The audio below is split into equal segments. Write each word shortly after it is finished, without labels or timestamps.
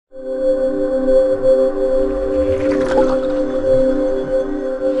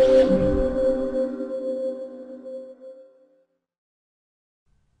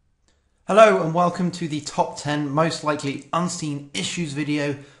and welcome to the top 10 most likely unseen issues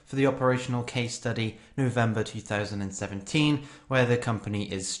video for the operational case study November 2017, where the company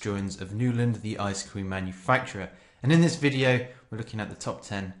is Struans of Newland, the ice cream manufacturer. And in this video we're looking at the top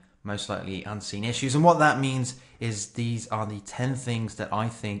 10 most likely unseen issues, and what that means is these are the 10 things that I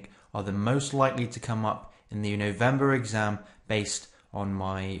think are the most likely to come up in the November exam based on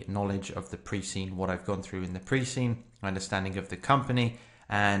my knowledge of the pre-scene, what I've gone through in the pre-scene, my understanding of the company,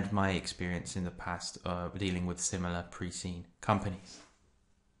 and my experience in the past dealing with similar pre-scene companies.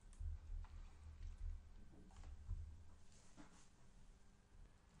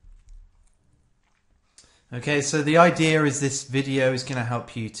 Okay, so the idea is this video is going to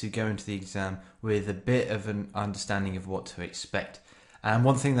help you to go into the exam with a bit of an understanding of what to expect. And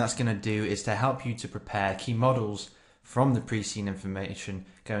one thing that's going to do is to help you to prepare key models from the pre-scene information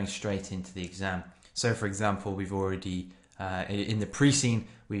going straight into the exam. So for example, we've already in the pre-scene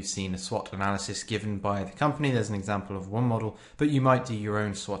we've seen a SWOT analysis given by the company. There's an example of one model, but you might do your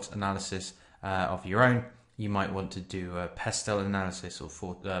own SWOT analysis of your own. You might want to do a PESTEL analysis or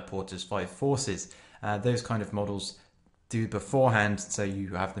Porter's 5 forces. Those kind of models do beforehand, so you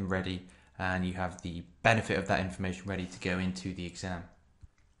have them ready and you have the benefit of that information ready to go into the exam.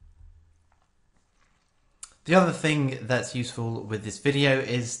 The other thing that's useful with this video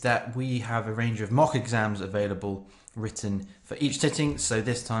is that we have a range of mock exams available written for each sitting. So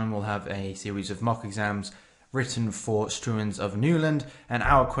this time we'll have a series of mock exams written for Struans of Newland, and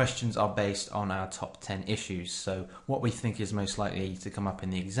our questions are based on our top 10 issues. So what we think is most likely to come up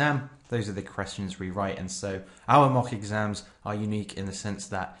in the exam, those are the questions we write. And so our mock exams are unique in the sense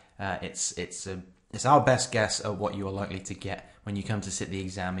that it's our best guess at what you are likely to get when you come to sit the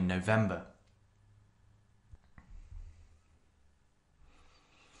exam in November.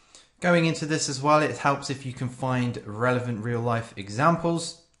 Going into this as well, it helps if you can find relevant real-life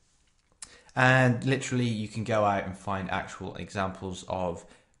examples, and literally you can go out and find actual examples of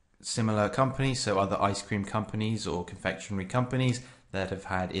similar companies, so other ice cream companies or confectionery companies that have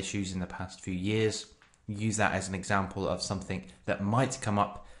had issues in the past few years. Use that as an example of something that might come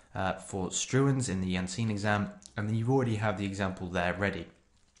up for Struans in the unseen exam, and then you already have the example there ready.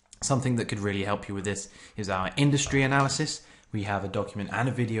 Something that could really help you with this is our industry analysis. We have a document and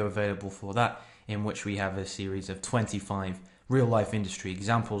a video available for that, in which we have a series of 25 real-life industry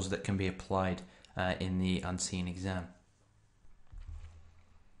examples that can be applied in the unseen exam.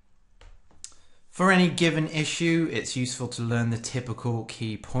 For any given issue, it's useful to learn the typical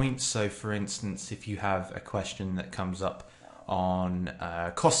key points. So for instance, if you have a question that comes up on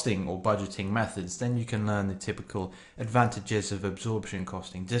costing or budgeting methods, then you can learn the typical advantages of absorption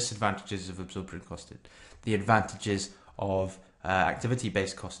costing, disadvantages of absorption costing, the advantages of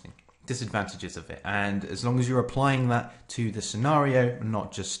activity-based costing, disadvantages of it. And as long as you're applying that to the scenario,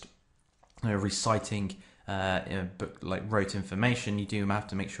 not just reciting book like rote information, you do have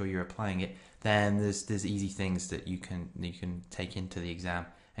to make sure you're applying it. Then there's easy things that you can take into the exam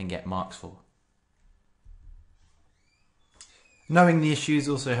and get marks for. Knowing the issues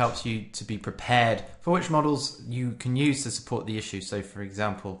also helps you to be prepared for which models you can use to support the issue. So for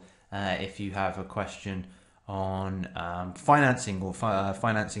example, if you have a question on financing or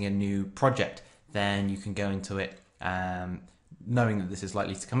financing a new project, then you can go into it knowing that this is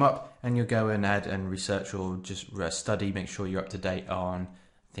likely to come up, and you'll go ahead and research or just study, make sure you're up to date on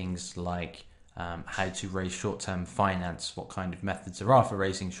things like how to raise short-term finance, what kind of methods there are for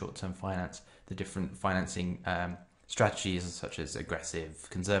raising short-term finance, the different financing strategies such as aggressive,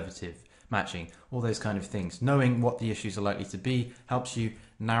 conservative, matching, all those kind of things. Knowing what the issues are likely to be helps you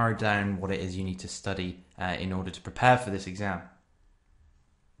narrow down what it is you need to study in order to prepare for this exam.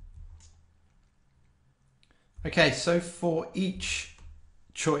 Okay, so for each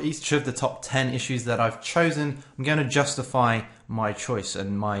of the top 10 issues that I've chosen, I'm going to justify my choice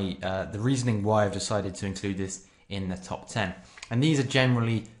and my the reasoning why I've decided to include this in the top 10. And these are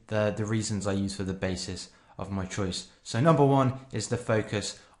generally the reasons I use for the basis of my choice. So number one is the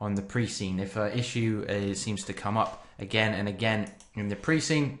focus on the pre-scene. If an issue seems to come up again and again in the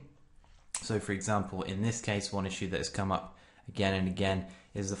pre-scene, so for example in this case one issue that has come up again and again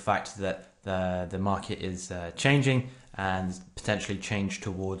is the fact that the market is changing and potentially change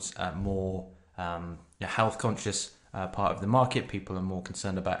towards more health conscious part of the market. People are more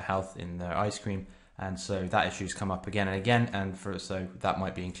concerned about health in their ice cream, and so that issue's come up again and again, and so that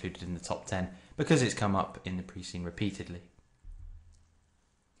might be included in the top 10 because it's come up in the pre-scene repeatedly.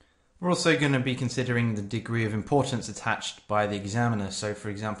 We're also going to be considering the degree of importance attached by the examiner. So for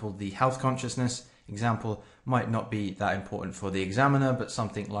example, the health consciousness example might not be that important for the examiner, but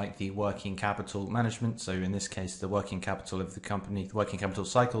something like the working capital management, so in this case the working capital of the company, the working capital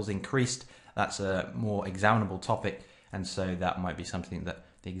cycles increased that's a more examinable topic, and so that might be something that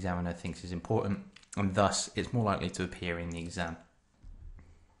the examiner thinks is important, and thus it's more likely to appear in the exam.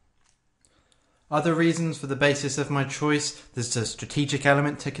 Other reasons for the basis of my choice: there's a strategic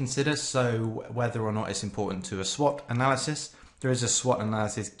element to consider, so whether or not it's important to a SWOT analysis. There is a SWOT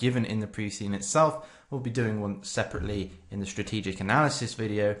analysis given in the pre-scene itself. We'll be doing one separately in the strategic analysis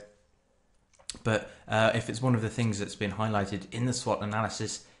video, but if it's one of the things that's been highlighted in the SWOT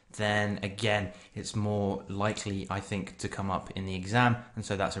analysis, then again it's more likely, I think, to come up in the exam, and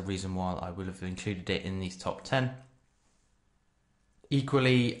so that's a reason why I would have included it in these top 10.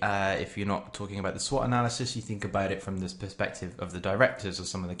 Equally, if you're not talking about the SWOT analysis, you think about it from this perspective of the directors or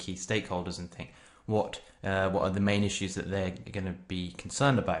some of the key stakeholders and think, what are the main issues that they're going to be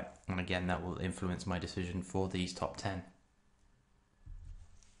concerned about? And again, that will influence my decision for these top 10.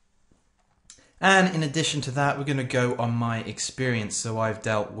 And in addition to that, we're going to go on my experience. So I've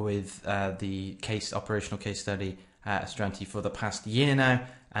dealt with the operational case study at Struans for the past year now,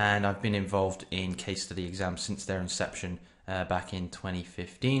 and I've been involved in case study exams since their inception back in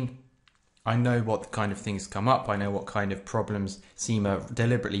 2015. I know what kind of things come up. I know what kind of problems CIMA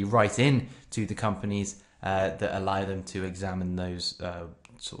deliberately write in to the companies that allow them to examine those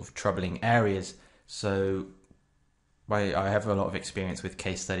sort of troubling areas. So I have a lot of experience with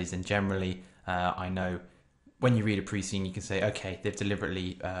case studies, and generally I know when you read a pre-scene, you can say, okay, they've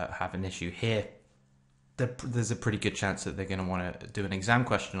deliberately have an issue here. There's a pretty good chance that they're going to want to do an exam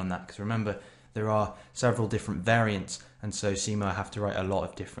question on that, because remember, there are several different variants, and so CIMA have to write a lot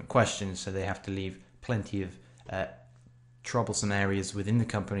of different questions, so they have to leave plenty of troublesome areas within the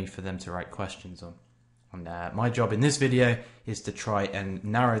company for them to write questions on. And my job in this video is to try and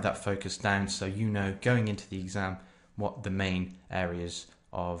narrow that focus down, so you know going into the exam what the main areas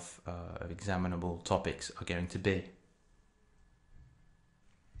of examinable topics are going to be.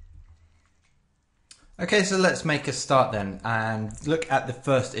 Okay, so let's make a start then and look at the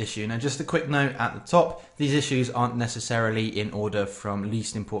first issue. Now, just a quick note at the top, these issues aren't necessarily in order from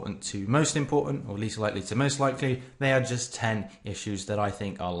least important to most important, or least likely to most likely. They are just 10 issues that I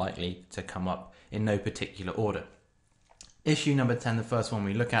think are likely to come up in no particular order. Issue number 10, the first one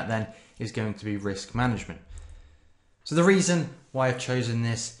we look at then, is going to be risk management. So the reason why I've chosen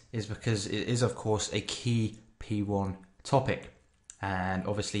this is because it is, of course, a key P1 topic. And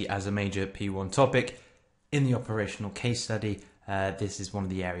obviously, as a major P1 topic, in the operational case study, this is one of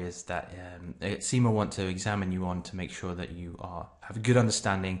the areas that CIMA want to examine you on to make sure that you have a good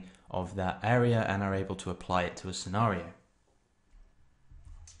understanding of that area and are able to apply it to a scenario.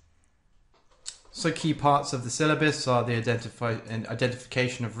 So key parts of the syllabus are the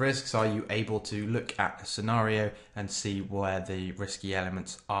identification of risks. Are you able to look at a scenario and see where the risky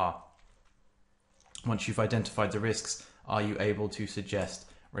elements are? Once you've identified the risks, are you able to suggest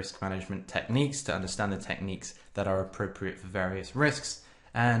risk management techniques to understand the techniques that are appropriate for various risks,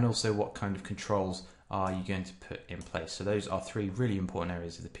 and also what kind of controls are you going to put in place? So those are three really important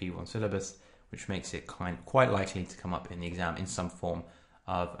areas of the P1 syllabus, which makes it quite likely to come up in the exam in some form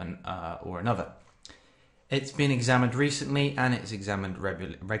of or another. It's been examined recently and it's examined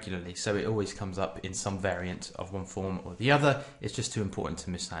regularly, so it always comes up in some variant of one form or the other. It's just too important to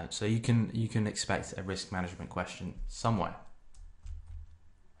miss out. So you can expect a risk management question somewhere.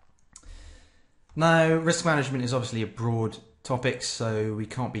 Now, risk management is obviously a broad topic, so we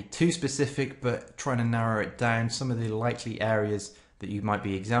can't be too specific, but trying to narrow it down, some of the likely areas that you might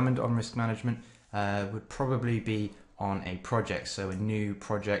be examined on risk management would probably be on a project. So a new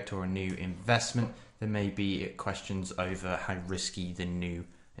project or a new investment, there may be questions over how risky the new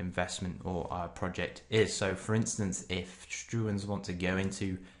investment or project is. So for instance, if Struans want to go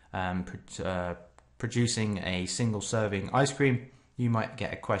into producing a single serving ice cream, you might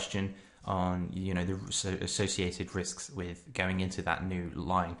get a question on the associated risks with going into that new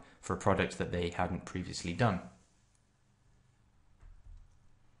line for a product that they hadn't previously done.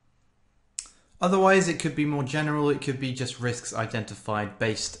 Otherwise, it could be more general. It could be just risks identified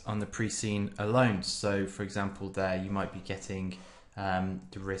based on the pre-scene alone. So for example, there you might be getting some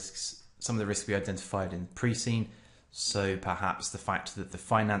of the risks we identified in the pre-scene. So perhaps the fact that the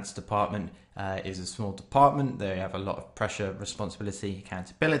finance department is a small department, they have a lot of pressure, responsibility,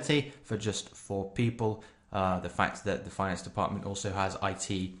 accountability for just 4 people. The fact that the finance department also has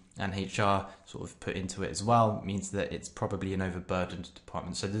IT and HR sort of put into it as well means that it's probably an overburdened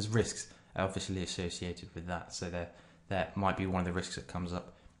department. So there's risks obviously associated with that. So that might be one of the risks that comes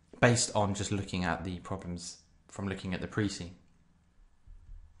up based on just looking at the problems from looking at the pre-scene.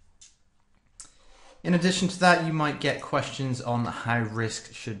 In addition to that, you might get questions on how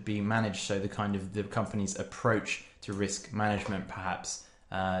risk should be managed. So the company's approach to risk management, perhaps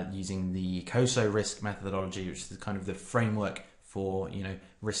using the COSO risk methodology, which is kind of the framework for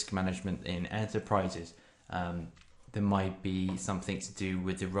risk management in enterprises. There might be something to do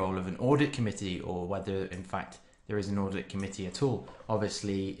with the role of an audit committee, or whether in fact there is an audit committee at all.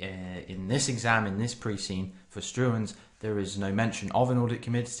 Obviously, in this exam, in this pre-scene for Struans, there is no mention of an audit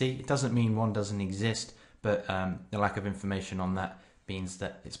committee. It doesn't mean one doesn't exist, but the lack of information on that means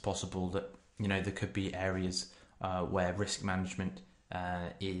that it's possible that there could be areas where risk management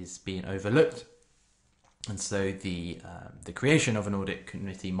is being overlooked, and so the creation of an audit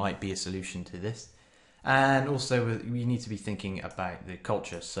committee might be a solution to this. And also, we need to be thinking about the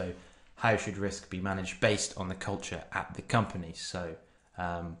culture. So, how should risk be managed based on the culture at the company? So,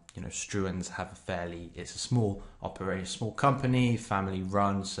 Struans have it's a small operation, small company, family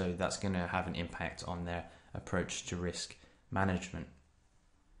run, so that's going to have an impact on their approach to risk management.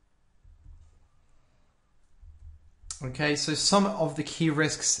 Okay, so some of the key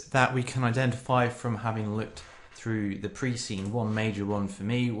risks that we can identify from having looked through the pre-scene. One major one for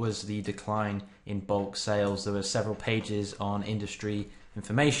me was the decline in bulk sales. There were several pages on industry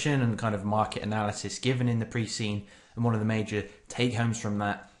information and kind of market analysis given in the pre-scene, and one of the major take-homes from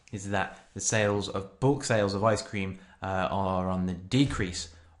that is that the bulk sales of ice cream are on the decrease.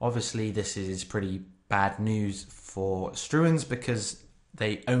 Obviously, this is pretty bad news for Struans because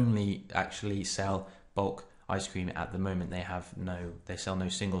they only actually sell bulk ice cream at the moment. They sell no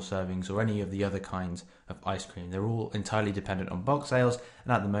single servings or any of the other kinds of ice cream. They're all entirely dependent on bulk sales,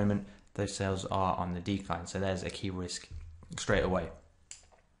 and at the moment those sales are on the decline. So there's a key risk straight away.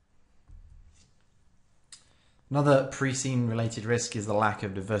 Another pre-scene related risk is the lack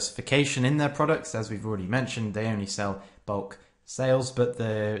of diversification in their products. As we've already mentioned, they only sell bulk sales, but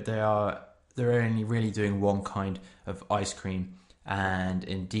they're only really doing one kind of ice cream, and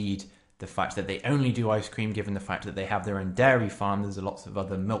indeed the fact that they only do ice cream, given the fact that they have their own dairy farm, there's lots of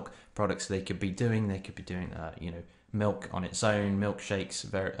other milk products they could be doing. They could be doing, milk on its own,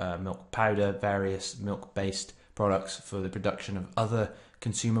 milkshakes, milk powder, various milk-based products for the production of other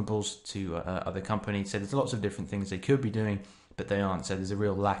consumables to other companies. So there's lots of different things they could be doing, but they aren't. So there's a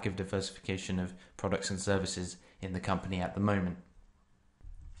real lack of diversification of products and services in the company at the moment.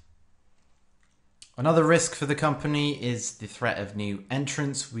 Another risk for the company is the threat of new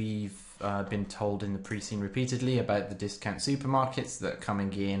entrants. We've been told in the pre-scene repeatedly about the discount supermarkets that are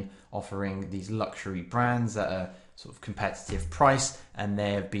coming in, offering these luxury brands at a sort of competitive price, and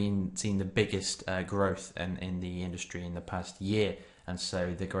they have been seeing the biggest growth in the industry in the past year. And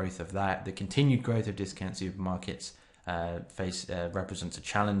so the growth of that, the continued growth of discount supermarkets represents a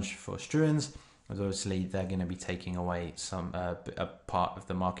challenge for Struans, as obviously they're going to be taking away a part of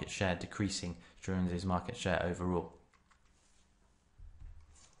the market share, decreasing Struans' market share overall.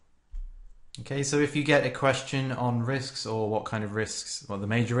 Okay, so if you get a question on risks or what kind of risks, the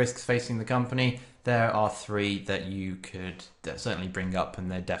major risks facing the company, there are three that you could certainly bring up,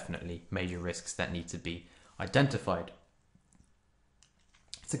 and they're definitely major risks that need to be identified.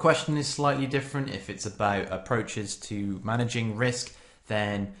 If the question is slightly different, if it's about approaches to managing risk,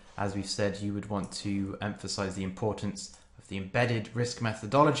 then as we've said, you would want to emphasize the importance of the embedded risk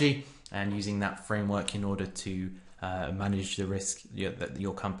methodology and using that framework in order to manage the risk that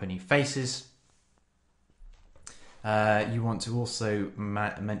your company faces. You want to also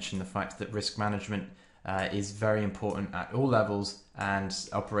mention the fact that risk management is very important at all levels, and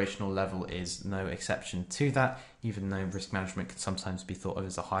operational level is no exception to that. Even though risk management can sometimes be thought of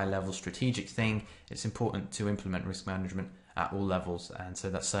as a high level strategic thing, it's important to implement risk management at all levels, and so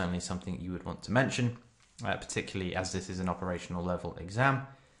that's certainly something you would want to mention, particularly as this is an operational level exam.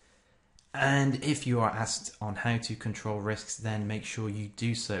 And if you are asked on how to control risks, then make sure you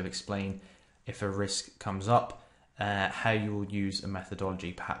do so. Explain if a risk comes up, how you will use a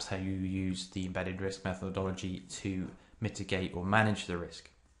methodology, perhaps how you use the embedded risk methodology to mitigate or manage the risk.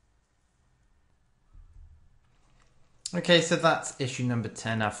 Okay, so that's issue number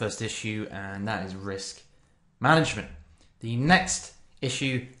 10, our first issue, and that is risk management. The next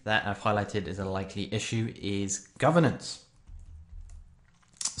issue that I've highlighted as a likely issue is governance.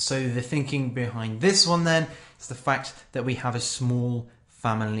 So the thinking behind this one then is the fact that we have a small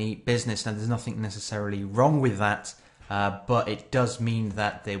family business. Now, there's nothing necessarily wrong with that, but it does mean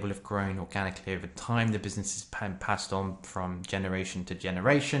that they will have grown organically over time. The business is passed on from generation to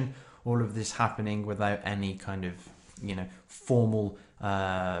generation. All of this happening without any kind of, formal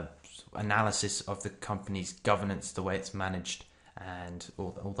analysis of the company's governance, the way it's managed, and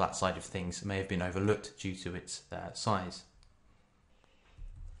all that side of things may have been overlooked due to its size.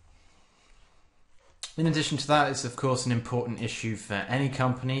 In addition to that, it's of course an important issue for any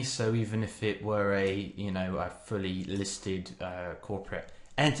company. So even if it were a fully listed corporate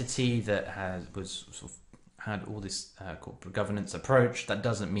entity that had all this corporate governance approach, that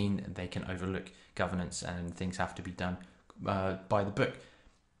doesn't mean they can overlook governance and things have to be done by the book.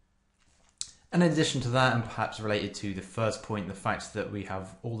 And in addition to that, and perhaps related to the first point, the fact that we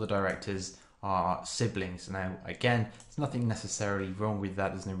have all the directors are siblings. Now, again, there's nothing necessarily wrong with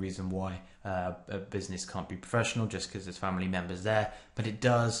that. There's no reason why a business can't be professional just because there's family members there. But it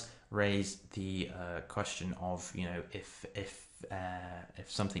does raise the question of, if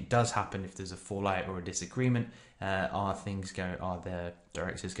something does happen, if there's a fallout or a disagreement, are the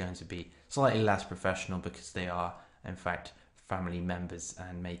directors going to be slightly less professional because they are, in fact, family members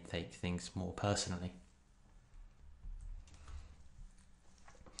and may take things more personally.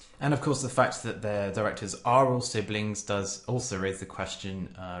 And of course, the fact that the directors are all siblings does also raise the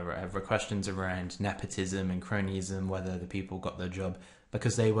questions around nepotism and cronyism, whether the people got the job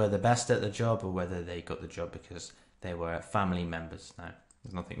because they were the best at the job or whether they got the job because they were family members. Now,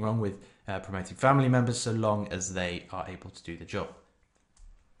 there's nothing wrong with promoting family members so long as they are able to do the job.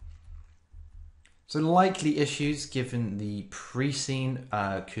 So likely issues given the pre-scene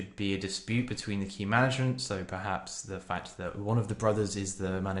could be a dispute between the key management. So perhaps the fact that one of the brothers is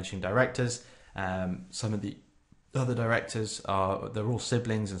the managing directors. Some of the other directors they're all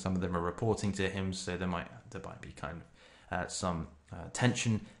siblings and some of them are reporting to him. So there might be kind of some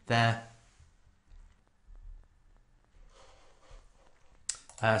tension there.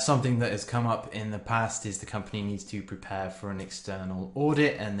 Something that has come up in the past is the company needs to prepare for an external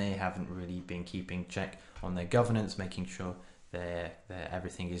audit, and they haven't really been keeping check on their governance, making sure that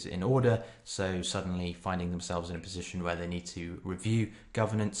everything is in order. So suddenly finding themselves in a position where they need to review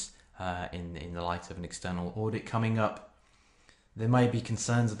governance in the light of an external audit coming up. There may be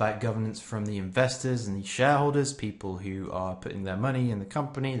concerns about governance from the investors and the shareholders, people who are putting their money in the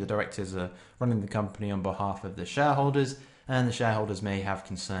company. The directors are running the company on behalf of the shareholders. And the shareholders may have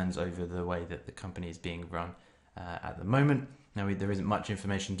concerns over the way that the company is being run at the moment. Now, there isn't much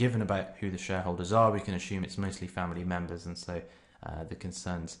information given about who the shareholders are. We can assume it's mostly family members, and so the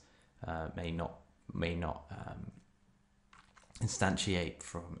concerns may not instantiate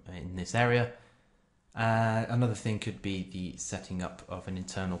from in this area. Another thing could be the setting up of an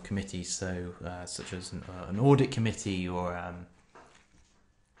internal committee, so such as an audit committee or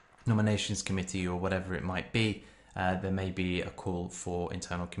nominations committee or whatever it might be. There may be a call for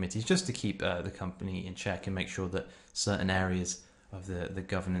internal committees just to keep the company in check and make sure that certain areas of the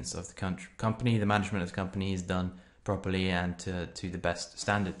governance of the company, the management of the company is done properly and to the best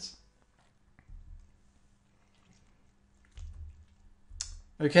standards.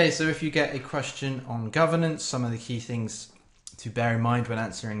 Okay, so if you get a question on governance, some of the key things to bear in mind when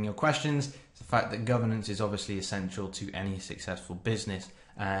answering your questions is the fact that governance is obviously essential to any successful business,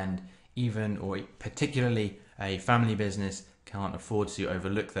 and even or particularly a family business can't afford to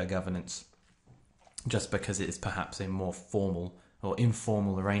overlook their governance just because it is perhaps a more formal or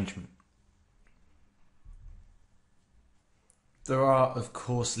informal arrangement. There are, of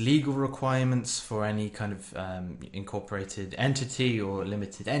course, legal requirements for any kind of incorporated entity or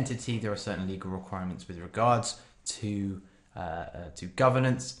limited entity. There are certain legal requirements with regards to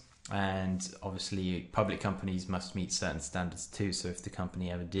governance. And obviously public companies must meet certain standards too. So if the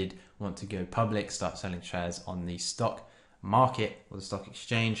company ever did want to go public, start selling shares on the stock market or the stock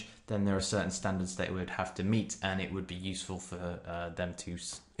exchange, then there are certain standards that it would have to meet, and it would be useful for them to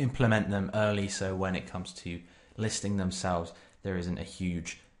implement them early. So when it comes to listing themselves, there isn't a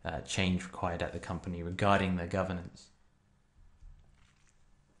huge change required at the company regarding their governance.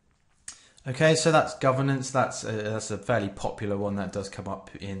 Okay, so that's governance. That's a fairly popular one that does come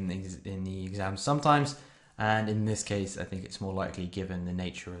up in the exams sometimes, and in this case, I think it's more likely given the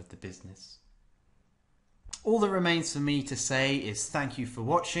nature of the business. All that remains for me to say is thank you for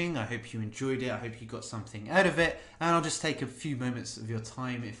watching. I hope you enjoyed it. I hope you got something out of it, and I'll just take a few moments of your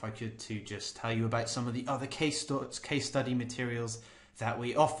time, if I could, to just tell you about some of the other case study materials that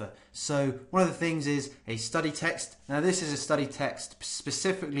we offer. So one of the things is a study text. Now this is a study text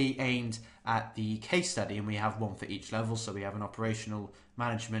specifically aimed at the case study, and we have one for each level. So we have an operational,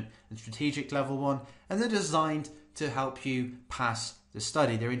 management and strategic level one, and they're designed to help you pass the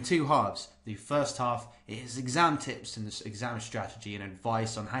study. They're in two halves. The first half is exam tips and this exam strategy and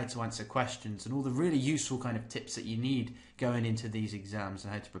advice on how to answer questions and all the really useful kind of tips that you need going into these exams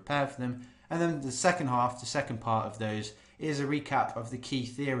and how to prepare for them. And then the second half, the second part of those, is a recap of the key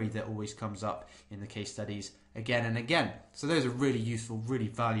theory that always comes up in the case studies again and again. So those are really useful, really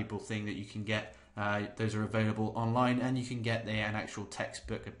valuable thing that you can get. Those are available online, and you can get an actual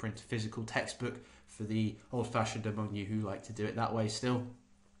textbook, a printed physical textbook for the old-fashioned among you who like to do it that way still.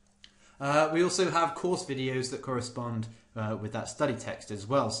 We also have course videos that correspond with that study text as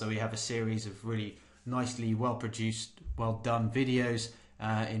well. So we have a series of really nicely well produced, well done videos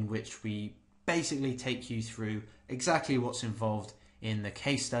in which we basically take you through exactly what's involved in the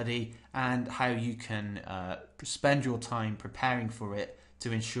case study and how you can spend your time preparing for it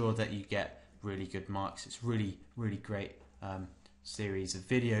to ensure that you get really good marks. It's really great series of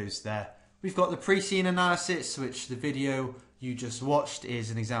videos there. We've got the pre-scene analysis, which the video you just watched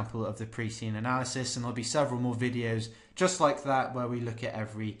is an example of the pre-scene analysis, and there'll be several more videos just like that where we look at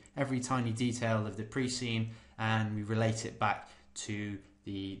every tiny detail of the pre-scene and we relate it back to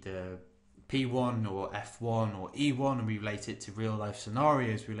the P1 or F1 or E1, and we relate it to real life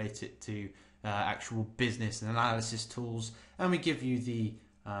scenarios, relate it to actual business and analysis tools, and we give you the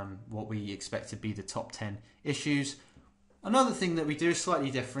what we expect to be the top 10 issues. Another thing that we do slightly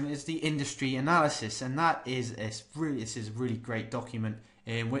different is the industry analysis, and that is this is a really great document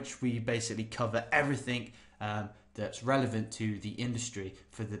in which we basically cover everything that's relevant to the industry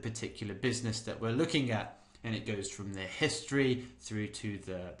for the particular business that we're looking at. And it goes from their history through to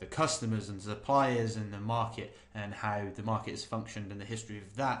the customers and suppliers and the market and how the market has functioned and the history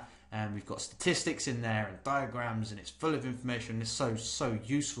of that. And we've got statistics in there and diagrams, and it's full of information. It's so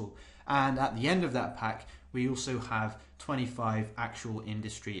useful. And at the end of that pack, we also have 25 actual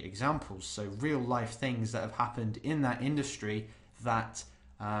industry examples. So real life things that have happened in that industry, that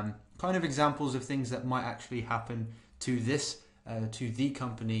kind of examples of things that might actually happen to the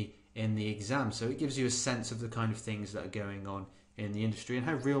company in the exam. So it gives you a sense of the kind of things that are going on in the industry and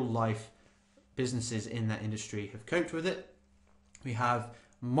how real life businesses in that industry have coped with it. We have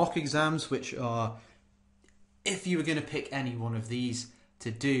mock exams, which are, if you were going to pick any one of these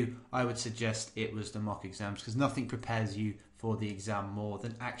to do, I would suggest it was the mock exams, because nothing prepares you for the exam more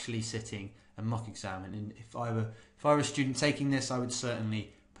than actually sitting a mock exam. And if I were a student taking this, I would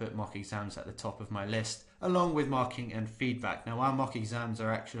certainly put mock exams at the top of my list, along with marking and feedback. Now, our mock exams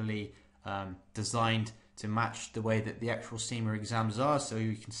are actually designed to match the way that the actual CIMA exams are, so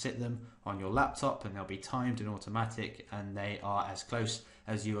you can sit them on your laptop and they'll be timed and automatic, and they are as close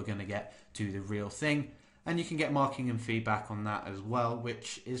as you are going to get to the real thing. And you can get marking and feedback on that as well,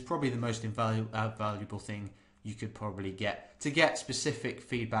 which is probably the most valuable thing you could probably get. To get specific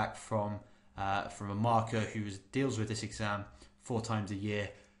feedback from a marker who deals with this exam 4 times a year,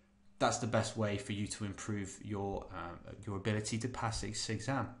 that's the best way for you to improve your ability to pass this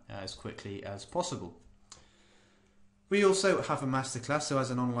exam as quickly as possible. We also have a masterclass. So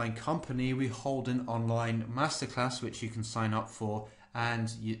as an online company, we hold an online masterclass which you can sign up for,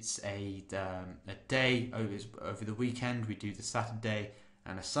 and it's a day over the weekend. We do the Saturday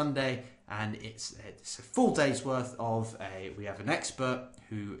and a Sunday, and it's a full day's worth of we have an expert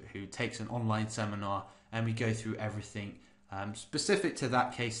who takes an online seminar, and we go through everything specific to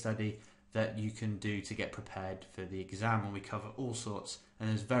that case study that you can do to get prepared for the exam. And we cover all sorts, and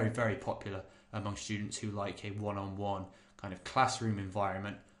it's very popular among students who like a one-on-one kind of classroom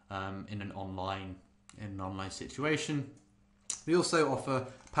environment in an online situation. We also offer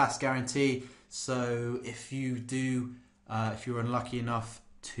pass guarantee. So if you're unlucky enough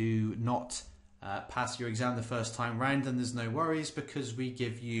to not pass your exam the first time round, then there's no worries, because we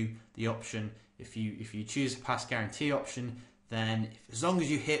give you the option. If you choose a pass guarantee option, then as long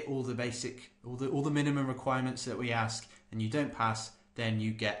as you hit all the minimum requirements that we ask, and you don't pass, then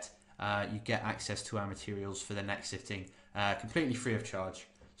you get access to our materials for the next sitting completely free of charge.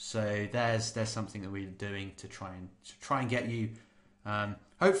 So there's something that we're doing to try and get you.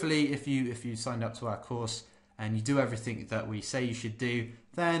 Hopefully, if you signed up to our course and you do everything that we say you should do,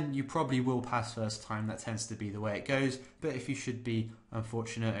 then you probably will pass first time. That tends to be the way it goes. But if you should be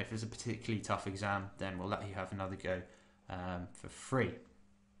unfortunate, if it's a particularly tough exam, then we'll let you have another go for free.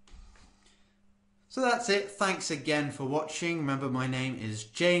 So that's it. Thanks again for watching. Remember, my name is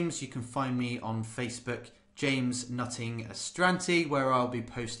James. You can find me on Facebook, James Nutting Astranti, where I'll be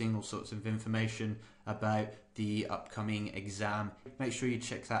posting all sorts of information about the upcoming exam. Make sure you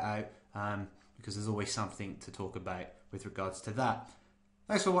check that out because there's always something to talk about with regards to that.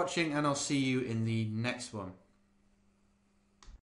 Thanks for watching, and I'll see you in the next one.